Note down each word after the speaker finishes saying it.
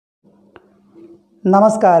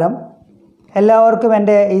നമസ്കാരം. എല്ലാവർക്കും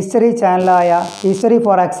എൻ്റെ ഹിസ്റ്ററി ചാനലായ ഹിസ്റ്ററി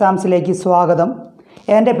ഫോർ എക്സാംസിലേക്ക് സ്വാഗതം.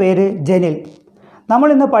 എൻ്റെ പേര് ജനിൽ.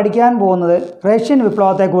 നമ്മളിന്ന് പഠിക്കാൻ പോകുന്നത് റഷ്യൻ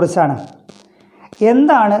വിപ്ലവത്തെക്കുറിച്ചാണ്.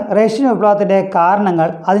 എന്താണ് റഷ്യൻ വിപ്ലവത്തിൻ്റെ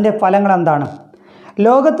കാരണങ്ങൾ, അതിൻ്റെ ഫലങ്ങൾ എന്താണ്?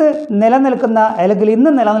 ലോകത്ത് നിലനിൽക്കുന്ന അല്ലെങ്കിൽ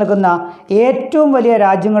ഇന്ന് നിലനിൽക്കുന്ന ഏറ്റവും വലിയ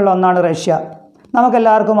രാജ്യങ്ങളിലൊന്നാണ് റഷ്യ.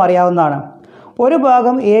 നമുക്കെല്ലാവർക്കും അറിയാവുന്നതാണ്. ഒരു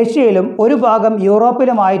ഭാഗം ഏഷ്യയിലും ഒരു ഭാഗം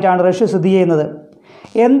യൂറോപ്പിലുമായിട്ടാണ് റഷ്യ സ്ഥിതി ചെയ്യുന്നത്.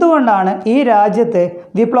 എന്തുകൊണ്ടാണ് ഈ രാജ്യത്ത്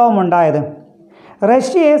വിപ്ലവമുണ്ടായത്?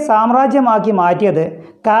 റഷ്യയെ സാമ്രാജ്യമാക്കി മാറ്റിയത്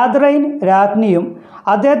കാതറൈൻ രാജ്ഞിയും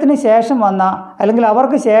അദ്ദേഹത്തിന് ശേഷം വന്ന അല്ലെങ്കിൽ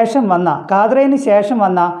അവർക്ക് ശേഷം വന്ന കാതറൈന് ശേഷം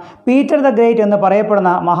വന്ന പീറ്റർ ദ ഗ്രേറ്റ് എന്ന്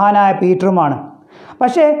പറയപ്പെടുന്ന മഹാനായ പീറ്ററുമാണ്.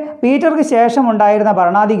 പക്ഷേ പീറ്റർക്ക് ശേഷം ഉണ്ടായിരുന്ന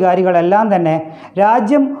ഭരണാധികാരികളെല്ലാം തന്നെ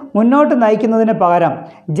രാജ്യം മുന്നോട്ട് നയിക്കുന്നതിന് പകരം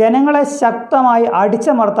ജനങ്ങളെ ശക്തമായി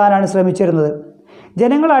അടിച്ചമർത്താനാണ് ശ്രമിച്ചിരുന്നത്.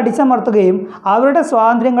 ജനങ്ങളെ അടിച്ചമർത്തുകയും അവരുടെ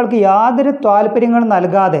സ്വാതന്ത്ര്യങ്ങൾക്ക് യാതൊരു താല്പര്യങ്ങളും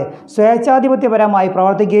നൽകാതെ സ്വേച്ഛാധിപത്യപരമായി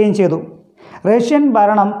പ്രവർത്തിക്കുകയും ചെയ്തു. റഷ്യൻ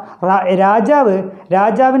ഭരണം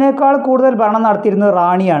രാജാവിനേക്കാൾ കൂടുതൽ ഭരണം നടത്തിയിരുന്നത്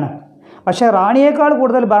റാണിയാണ്. പക്ഷേ റാണിയേക്കാൾ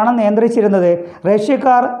കൂടുതൽ ഭരണം നിയന്ത്രിച്ചിരുന്നത്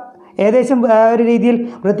റഷ്യക്കാർ ഏകദേശം ഒരു രീതിയിൽ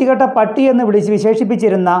വൃത്തികെട്ട പട്ടി എന്ന്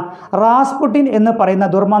വിശേഷിപ്പിച്ചിരുന്ന റാസ്പുട്ടിൻ എന്ന് പറയുന്ന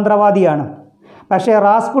ദുർമന്ത്രവാദിയാണ്. പക്ഷേ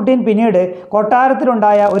റാസ്പുട്ടിൻ പിന്നീട്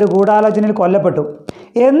കൊട്ടാരത്തിലുണ്ടായ ഒരു ഗൂഢാലോചനയിൽ കൊല്ലപ്പെട്ടു.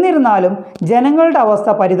 എന്നിരുന്നാലും ജനങ്ങളുടെ അവസ്ഥ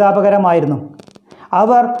പരിതാപകരമായിരുന്നു.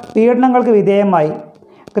 അവർ പീഡനങ്ങൾക്ക് വിധേയമായി.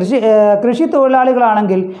 കൃഷി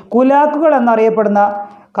തൊഴിലാളികളാണെങ്കിൽ കുലാക്കുകൾ എന്നറിയപ്പെടുന്ന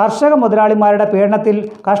കർഷക മുതലാളിമാരുടെ പീഡനത്തിൽ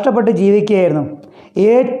കഷ്ടപ്പെട്ട് ജീവിക്കുകയായിരുന്നു.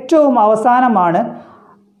 ഏറ്റവും അവസാനമാണ്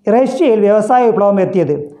റഷ്യയിൽ വ്യവസായ വിപ്ലവം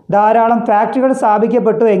എത്തിയത്. ധാരാളം ഫാക്ടറികൾ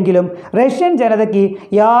സ്ഥാപിക്കപ്പെട്ടു എങ്കിലും റഷ്യൻ ജനതയ്ക്ക്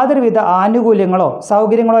യാതൊരുവിധ ആനുകൂല്യങ്ങളോ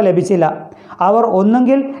സൗകര്യങ്ങളോ ലഭിച്ചില്ല. അവർ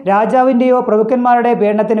ഒന്നുകിൽ രാജാവിൻ്റെയോ പ്രഭുക്കന്മാരുടെ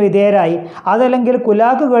പീഡനത്തിന് വിധേയരായി, അതല്ലെങ്കിൽ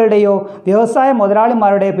കുലാക്കുകളുടെയോ വ്യവസായ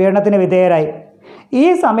മുതലാളിമാരുടെ പീഡനത്തിന് വിധേയരായി. ഈ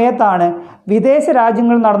സമയത്താണ് വിദേശ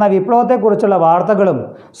രാജ്യങ്ങളിൽ നടന്ന വിപ്ലവത്തെക്കുറിച്ചുള്ള വാർത്തകളും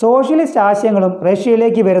സോഷ്യലിസ്റ്റ് ആശയങ്ങളും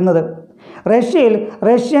റഷ്യയിലേക്ക് വരുന്നത്. റഷ്യയിൽ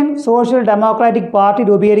റഷ്യൻ സോഷ്യൽ ഡെമോക്രാറ്റിക് പാർട്ടി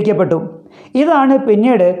രൂപീകരിക്കപ്പെട്ടു. ഇതാണ്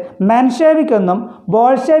പിന്നീട് മെൻഷേവിക് എന്നും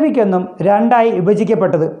ബോൾഷെവിക് എന്നും രണ്ടായി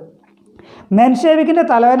വിഭജിക്കപ്പെട്ടത്. മെൻഷേവിക്കിൻ്റെ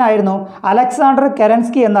തലവനായിരുന്നു അലക്സാണ്ടർ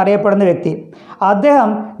കെരൻസ്കി എന്നറിയപ്പെടുന്ന വ്യക്തി. അദ്ദേഹം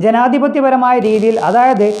ജനാധിപത്യപരമായ രീതിയിൽ,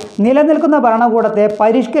 അതായത് നിലനിൽക്കുന്ന ഭരണകൂടത്തെ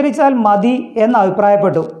പരിഷ്കരിച്ചാൽ മതി എന്ന്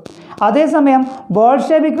അഭിപ്രായപ്പെട്ടു. അതേസമയം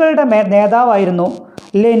ബോൾഷെവിക്കുകളുടെ നേതാവായിരുന്നു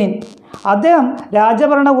ലെനിൻ. അദ്ദേഹം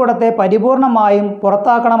രാജഭരണകൂടത്തെ പരിപൂർണമായും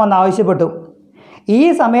പുറത്താക്കണമെന്നാവശ്യപ്പെട്ടു. ഈ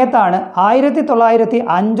സമയത്താണ്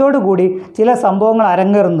 1905 ചില സംഭവങ്ങൾ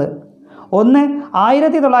അരങ്ങേറുന്നത്. ഒന്ന്,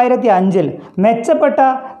 1905 മെച്ചപ്പെട്ട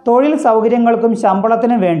തൊഴിൽ സൗകര്യങ്ങൾക്കും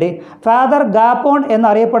ശമ്പളത്തിനും വേണ്ടി ഫാദർ ഗാപ്പോൺ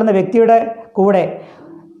എന്നറിയപ്പെടുന്ന വ്യക്തിയുടെ കൂടെ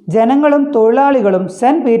ജനങ്ങളും തൊഴിലാളികളും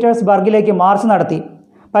സെൻറ്റ് പീറ്റേഴ്സ്ബർഗിലേക്ക് മാർച്ച് നടത്തി.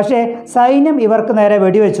 പക്ഷേ സൈന്യം ഇവർക്ക് നേരെ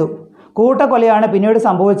വെടിവെച്ചു. കൂട്ടക്കൊലയാണ് പിന്നീട്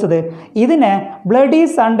സംഭവിച്ചത്. ഇതിനെ ബ്ലഡി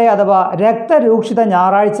സൺഡേ അഥവാ രക്തരൂക്ഷിത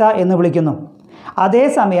ഞായറാഴ്ച എന്ന് വിളിക്കുന്നു.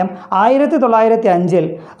 അതേസമയം 1905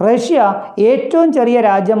 റഷ്യ ഏറ്റവും ചെറിയ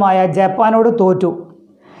രാജ്യമായ ജപ്പാനോട് തോറ്റു.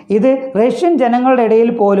 ഇത് റഷ്യൻ ജനങ്ങളുടെ ഇടയിൽ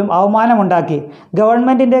പോലും അവമാനമുണ്ടാക്കി.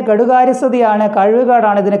 ഗവൺമെൻറ്റിൻ്റെ കെടുകാര്യസ്ഥതയാണ്,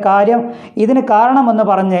 കഴിവുകേടാണ് ഇതിന് കാരണമെന്ന്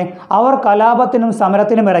പറഞ്ഞ് അവർ കലാപത്തിനും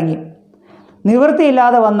സമരത്തിനും ഇറങ്ങി.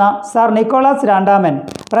 നിവൃത്തിയില്ലാതെ വന്ന സർ നിക്കോളാസ് രണ്ടാമൻ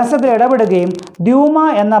പ്രശ്നത്തിൽ ഇടപെടുകയും ഡ്യൂമ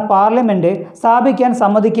എന്ന പാർലമെൻറ്റ് സ്ഥാപിക്കാൻ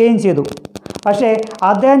സമ്മതിക്കുകയും ചെയ്തു. പക്ഷേ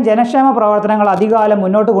അദ്ദേഹം ജനക്ഷേമ പ്രവർത്തനങ്ങൾ അധികകാലം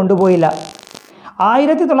മുന്നോട്ട് കൊണ്ടുപോയില്ല.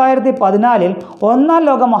 1914 ഒന്നാം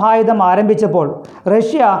ലോക മഹായുദ്ധം ആരംഭിച്ചപ്പോൾ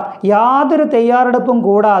റഷ്യ യാതൊരു തയ്യാറെടുപ്പും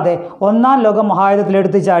കൂടാതെ ഒന്നാം ലോക മഹായുദ്ധത്തിൽ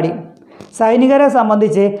എടുത്തു ചാടി. സൈനികരെ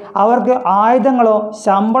സംബന്ധിച്ച് അവർക്ക് ആയുധങ്ങളോ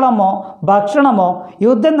ശമ്പളമോ ഭക്ഷണമോ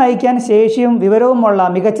യുദ്ധം നയിക്കാൻ ശേഷിയും വിവരവുമുള്ള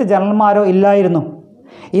മികച്ച ജനറൽമാരോ ഇല്ലായിരുന്നു.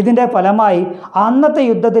 ഇതിൻ്റെ ഫലമായി അന്നത്തെ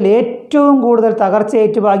യുദ്ധത്തിൽ ഏറ്റവും കൂടുതൽ തകർച്ച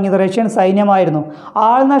ഏറ്റുവാങ്ങിയത് റഷ്യൻ സൈന്യമായിരുന്നു.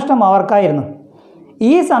 ആൾനഷ്ടം അവർക്കായിരുന്നു.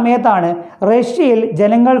 ഈ സമയത്താണ് റഷ്യയിൽ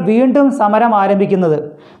ജനങ്ങൾ വീണ്ടും സമരം ആരംഭിക്കുന്നത്.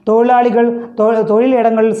 തൊഴിലാളികൾ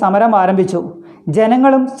തൊഴിലിടങ്ങളിൽ സമരം ആരംഭിച്ചു.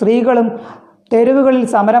 ജനങ്ങളും സ്ത്രീകളും തെരുവുകളിൽ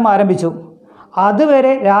സമരം ആരംഭിച്ചു.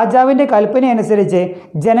 അതുവരെ രാജാവിൻ്റെ കൽപ്പനയനുസരിച്ച്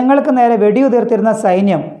ജനങ്ങൾക്ക് നേരെ വെടിയുതിർത്തിരുന്ന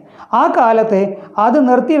സൈന്യം ആ കാലത്ത് അത്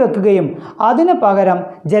നിർത്തിവെക്കുകയും അതിന് പകരം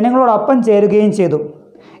ജനങ്ങളോടൊപ്പം ചേരുകയും ചെയ്തു.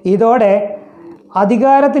 ഇതോടെ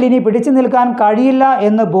അധികാരത്തിൽ ഇനി പിടിച്ചു നിൽക്കാൻ കഴിയില്ല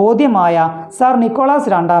എന്ന് ബോധ്യമായ സർ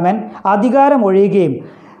നിക്കോളാസ് രണ്ടാമൻ അധികാരമൊഴിയുകയും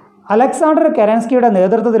അലക്സാണ്ടർ കെരൻസ്കിയുടെ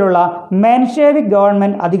നേതൃത്വത്തിലുള്ള മെൻഷേവിക്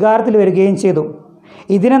ഗവൺമെൻറ് അധികാരത്തിൽ വരികയും ചെയ്തു.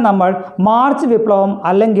 ഇതിനെ നമ്മൾ മാർച്ച് വിപ്ലവം,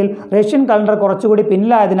 അല്ലെങ്കിൽ റഷ്യൻ കലണ്ടർ കുറച്ചുകൂടി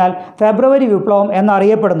പിന്നിലായതിനാൽ ഫെബ്രുവരി വിപ്ലവം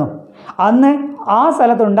എന്നറിയപ്പെടുന്നു. അന്ന് ആ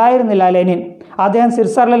സ്ഥലത്തുണ്ടായിരുന്നില്ല ലെനിൻ. അദ്ദേഹം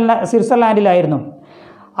സ്വിറ്റ്സർലാൻഡിലായിരുന്നു.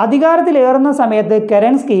 അധികാരത്തിലേറുന്ന സമയത്ത്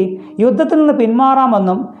കെരൻസ്കി യുദ്ധത്തിൽ നിന്ന്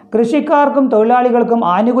പിന്മാറാമെന്നും കൃഷിക്കാർക്കും തൊഴിലാളികൾക്കും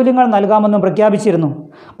ആനുകൂല്യങ്ങൾ നൽകാമെന്നും പ്രഖ്യാപിച്ചിരുന്നു.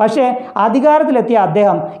 പക്ഷേ അധികാരത്തിലെത്തിയ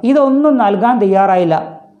അദ്ദേഹം ഇതൊന്നും നൽകാൻ തയ്യാറായില്ല.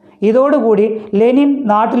 ഇതോടുകൂടി ലെനിൻ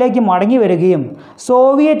നാട്ടിലേക്ക് മടങ്ങി വരികയും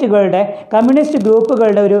സോവിയറ്റുകളുടെ കമ്മ്യൂണിസ്റ്റ്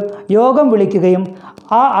ഗ്രൂപ്പുകളുടെ ഒരു യോഗം വിളിക്കുകയും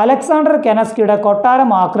ആ അലക്സാണ്ടർ കെനസ്കിയുടെ കൊട്ടാരം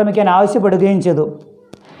ആക്രമിക്കാൻ ആവശ്യപ്പെടുകയും ചെയ്തു.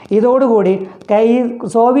 ഇതോടുകൂടി ഈ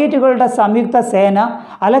സോവിയറ്റുകളുടെ സംയുക്ത സേന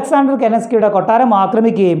അലക്സാണ്ടർ കെനസ്കിയുടെ കൊട്ടാരം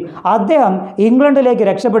ആക്രമിക്കുകയും അദ്ദേഹം ഇംഗ്ലണ്ടിലേക്ക്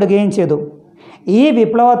രക്ഷപ്പെടുകയും ചെയ്തു. ഈ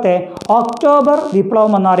വിപ്ലവത്തെ ഒക്ടോബർ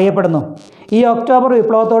വിപ്ലവം എന്നറിയപ്പെടുന്നു. ഈ ഒക്ടോബർ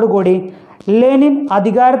വിപ്ലവത്തോടു കൂടി ലെനിൻ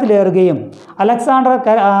അധികാരത്തിലേറുകയും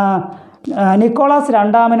നിക്കോളാസ്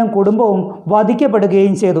രണ്ടാമനും കുടുംബവും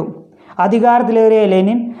വധിക്കപ്പെടുകയും ചെയ്തു. അധികാരത്തിലേറിയ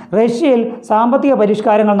ലെനിൻ റഷ്യയിൽ സാമ്പത്തിക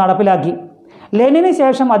പരിഷ്കാരങ്ങൾ നടപ്പിലാക്കി. ലെനിന്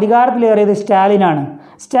ശേഷം അധികാരത്തിലേറിയത്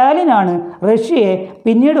സ്റ്റാലിനാണ് റഷ്യയെ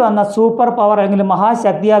പിന്നീട് വന്ന സൂപ്പർ പവർ അല്ലെങ്കിൽ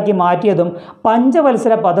മഹാശക്തിയാക്കി മാറ്റിയതും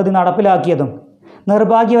പഞ്ചവത്സര പദ്ധതി നടപ്പിലാക്കിയതും.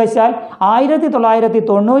 നിർഭാഗ്യവശാൽ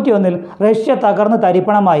 1991 റഷ്യ തകർന്ന്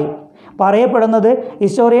തരിപ്പണമായി. പറയപ്പെടുന്നത്,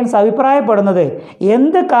 ഹിസ്റ്റോറിയൻസ് അഭിപ്രായപ്പെടുന്നത്,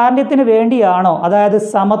 എന്ത് കാരണത്തിന് വേണ്ടിയാണോ, അതായത്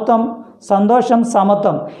സമത്വം, സന്തോഷം,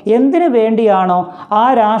 സമത്വം എന്തിനു വേണ്ടിയാണോ ആ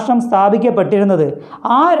രാഷ്ട്രം സ്ഥാപിക്കപ്പെട്ടിരുന്നത്,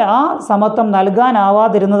 ആ സമത്വം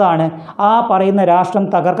നൽകാനാവാതിരുന്നതാണ് ആ പറയുന്ന രാഷ്ട്രം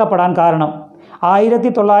തകർക്കപ്പെടാൻ കാരണം.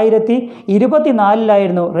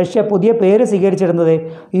 1924 റഷ്യ പുതിയ പേര് സ്വീകരിച്ചിരുന്നത്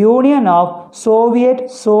union of Soviet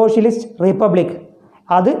socialist republic.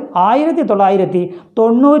 അത്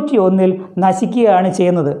 1991 നശിക്കുകയാണ്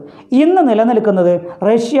ചെയ്യുന്നത്. ഇന്ന് നിലനിൽക്കുന്നത്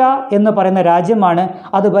റഷ്യ എന്ന് പറയുന്ന രാജ്യമാണ്.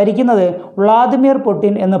 അത് ഭരിക്കുന്നത് വ്ളാദിമിർ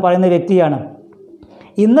പുടിൻ എന്ന് പറയുന്ന വ്യക്തിയാണ്.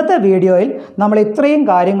 ഇന്നത്തെ വീഡിയോയിൽ നമ്മൾ ഇത്രയും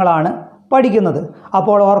കാര്യങ്ങളാണ് പഠിക്കുന്നത്.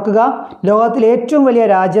 അപ്പോൾ ഓർക്കുക, ലോകത്തിലെ ഏറ്റവും വലിയ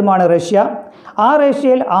രാജ്യമാണ് റഷ്യ. ആ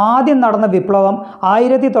റഷ്യയിൽ ആദ്യം നടന്ന വിപ്ലവം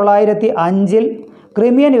 1905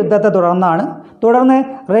 ക്രിമിയൻ യുദ്ധത്തെ തുടർന്നാണ്. തുടർന്ന്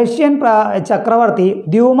റഷ്യൻ ചക്രവർത്തി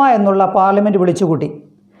ദ്യൂമ എന്നുള്ള പാർലമെൻറ്റ് വിളിച്ചുകൂട്ടി.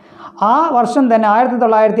 ആ വർഷം തന്നെ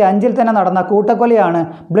 1905 തന്നെ നടന്ന കൂട്ടക്കൊലയാണ്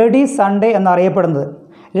ബ്ലഡി സൺഡേ എന്നറിയപ്പെടുന്നത്.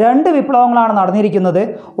 2 വിപ്ലവങ്ങളാണ് നടന്നിരിക്കുന്നത്.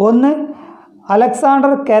 ഒന്ന്,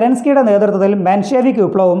 അലക്സാണ്ടർ കെരൻസ്കിയുടെ നേതൃത്വത്തിൽ മെൻഷേവിക്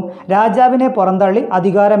വിപ്ലവവും രാജാവിനെ പുറന്തള്ളി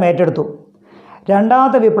അധികാരമേറ്റെടുത്തു.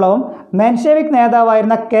 രണ്ടാമത്തെ വിപ്ലവം മെൻഷേവിക്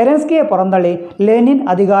നേതാവായിരുന്ന കെരൻസ്കിയെ പുറന്തള്ളി ലെനിൻ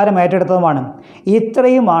അധികാരമേറ്റെടുത്തതുമാണ്.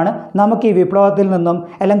 ഇത്രയുമാണ് നമുക്ക് ഈ വിപ്ലവത്തിൽ നിന്നും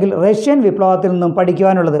അല്ലെങ്കിൽ റഷ്യൻ വിപ്ലവത്തിൽ നിന്നും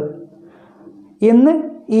പഠിക്കുവാനുള്ളത്. ഇന്ന്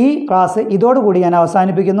ഈ ക്ലാസ് ഇതോടുകൂടി ഞാൻ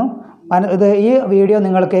അവസാനിപ്പിക്കുന്നു. ഈ വീഡിയോ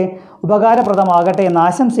നിങ്ങൾക്ക് ഉപകാരപ്രദമാകട്ടെ എന്ന്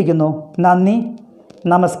ആശംസിക്കുന്നു. നന്ദി,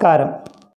 നമസ്കാരം.